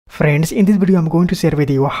Friends, in this video I'm going to share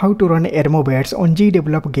with you how to run Admob ads on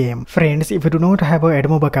𝒕𝒉𝒂𝒏𝒌. Friends, if you do not have an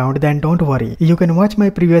Admob account, then don't worry. You can watch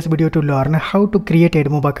my previous video to learn how to create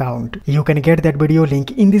Admob account. You can get that video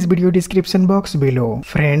link in this video description box below.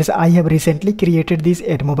 Friends, I have recently created this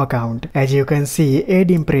Admob account. As you can see,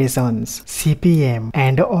 ad impressions, CPM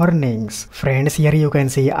and earnings. Friends, here you can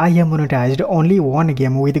see I have monetized only one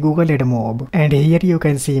game with Google Admob. And here you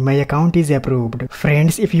can see my account is approved.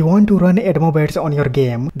 Friends, if you want to run Admob ads on your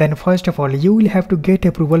game, then first of all you will have to get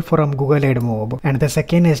approval from Google Admob. And the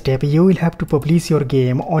second step, you will have to publish your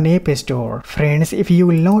game on App Store. Friends, if you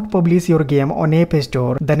will not publish your game on App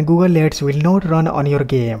Store, then Google Ads will not run on your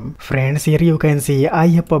game. Friends, here you can see I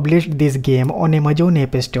have published this game on Amazon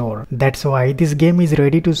App Store. That's why this game is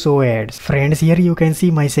ready to show ads. Friends, here you can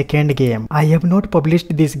see my second game. I have not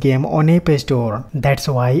published this game on App Store. That's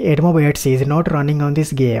why Admob Ads is not running on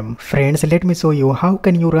this game. Friends, let me show you how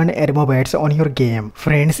can you run Admob ads on your game.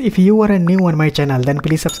 Friends, if you are new on my channel, then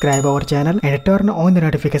please subscribe our channel and turn on the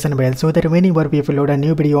notification bell so that whenever we upload a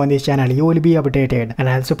new video on this channel, you will be updated. And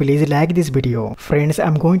also please like this video. Friends,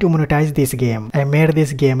 I'm going to monetize this game. I made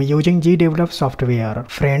this game using 𝒕𝒉𝒂𝒏𝒌 software.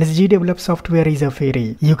 Friends, 𝒕𝒉𝒂𝒏𝒌 software is a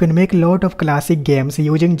free. You can make lot of classic games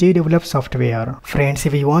using 𝒕𝒉𝒂𝒏𝒌 software. Friends,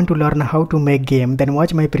 if you want to learn how to make game, then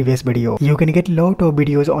watch my previous video. You can get lot of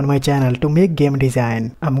videos on my channel to make game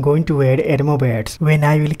design. I'm going to add Admob ads. When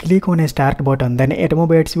I will click on a start button, then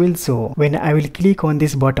Admob ads will show. When I will click on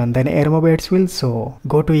this button, then Admob ads will show.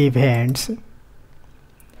 Go to events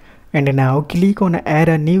and now click on add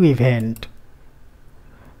a new event.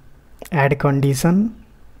 Add condition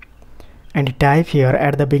and type here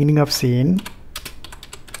at the beginning of scene.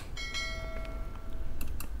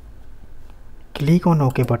 Click on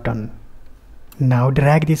OK button. Now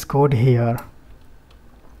drag this code here.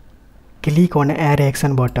 Click on add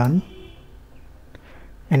action button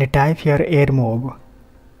and type here Admob.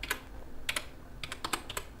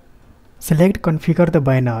 Select configure the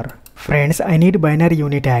banner. Friends, I need banner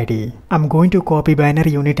unit ID. I'm going to copy banner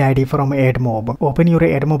unit ID from Admob. Open your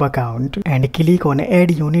Admob account and click on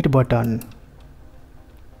add unit button.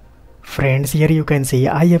 Friends, here you can see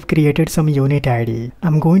I have created some unit ID.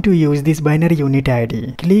 I'm going to use this banner unit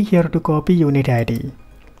ID. Click here to copy unit ID.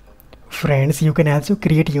 Friends, you can also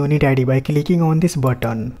create unit ID by clicking on this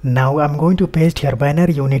button. Now I'm going to paste here banner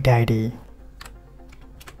unit ID.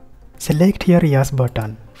 Select here yes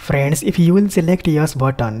button. Friends, if you will select yes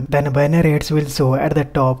button, then banner ads will show at the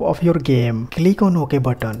top of your game. Click on OK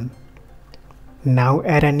button. Now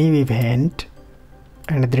add a new event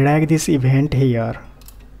and drag this event here.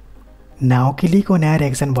 Now click on add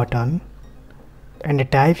action button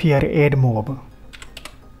and type here Admob.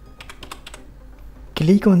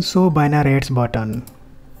 Click on show banner ads button.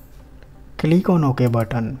 Click on OK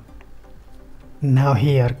button. Now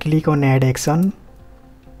here click on add action.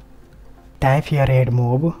 Type here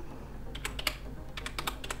Admob.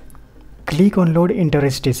 Click on load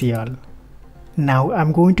interstitial. Now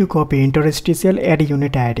I'm going to copy interstitial add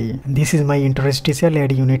unit ID. This is my interstitial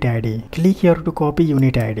add unit ID. Click here to copy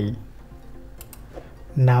unit ID.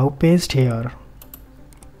 Now paste here.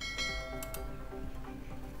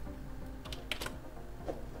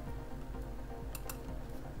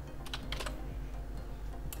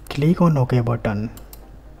 Click on OK button.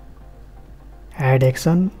 Add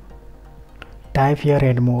action. Type here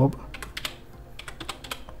Admob.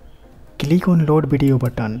 Click on load video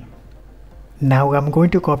button. Now I'm going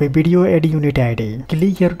to copy video add unit ID.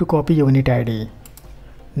 Click here to copy unit ID.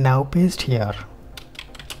 Now paste here.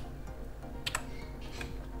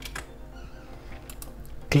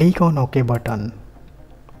 Click on OK button.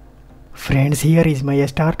 Friends, here is my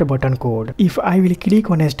start button code. If I will click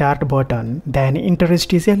on a start button, then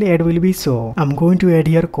interstitial ad will be shown. I'm going to add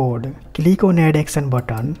here code. Click on add action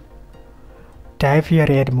button. Type here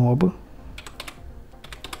Admob.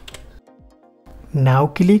 Now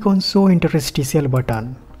click on show interstitial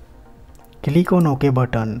button. Click on OK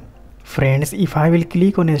button. Friends, if I will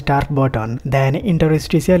click on a start button, then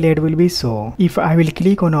interstitial ad will be shown. If I will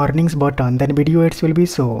click on earnings button, then video ads will be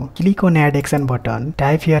shown. Click on add action button.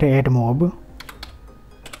 Type here Admob.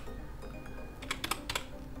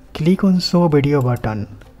 Click on show video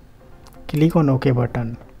button. Click on OK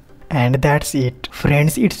button. And that's it.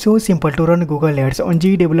 Friends, it's so simple to run Google Ads on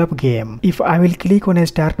𝒕𝒉𝒂𝒏𝒌. If I will click on a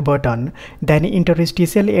start button, then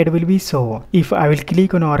interstitial ad will be shown. If I will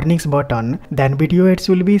click on earnings button, then video ads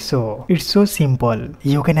will be shown. It's so simple.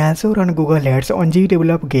 You can also run Google Ads on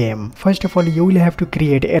𝒕𝒉𝒂𝒏𝒌. First of all, you will have to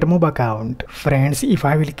create Admob account. Friends, if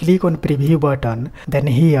I will click on preview button, then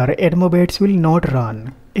here Admob ads will not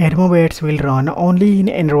run. Admob Ads will run only in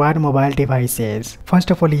Android mobile devices.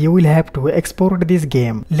 First of all, you will have to export this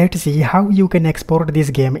game. Let's see how you can export this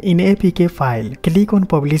game in APK file. Click on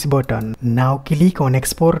Publish button. Now click on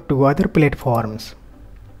Export to other platforms.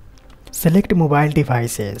 Select mobile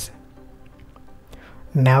devices.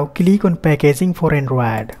 Now click on Packaging for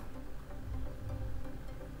Android.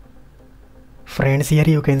 Friends, here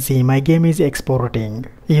you can see my game is exporting.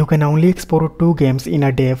 You can only export 2 games in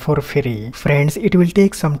a day for free. Friends, it will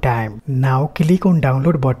take some time. Now click on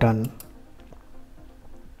Download button.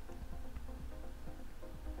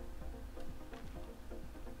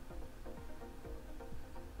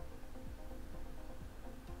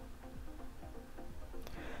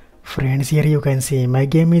 Friends, here you can see my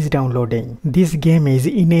game is downloading. This game is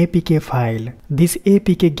in APK file. This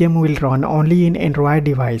APK game will run only in Android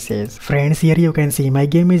devices. Friends, here you can see my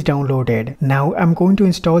game is downloaded. Now I'm going to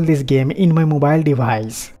install this game in my mobile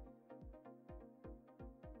device.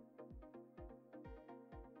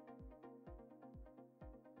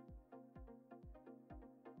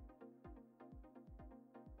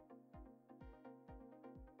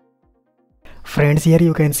 Friends, here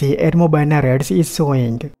you can see Admob Ads is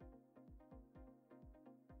showing.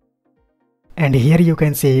 And here you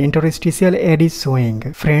can see interstitial ad is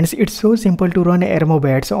showing. Friends, it's so simple to run Admob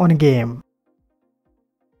ads on game.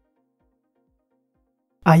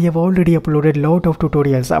 I have already uploaded lot of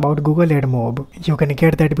tutorials about Google Admob. You can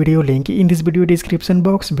get that video link in this video description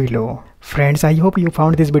box below. Friends, I hope you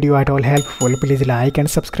found this video at all helpful. Please like and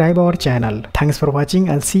subscribe our channel. Thanks for watching.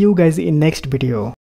 I'll see you guys in next video.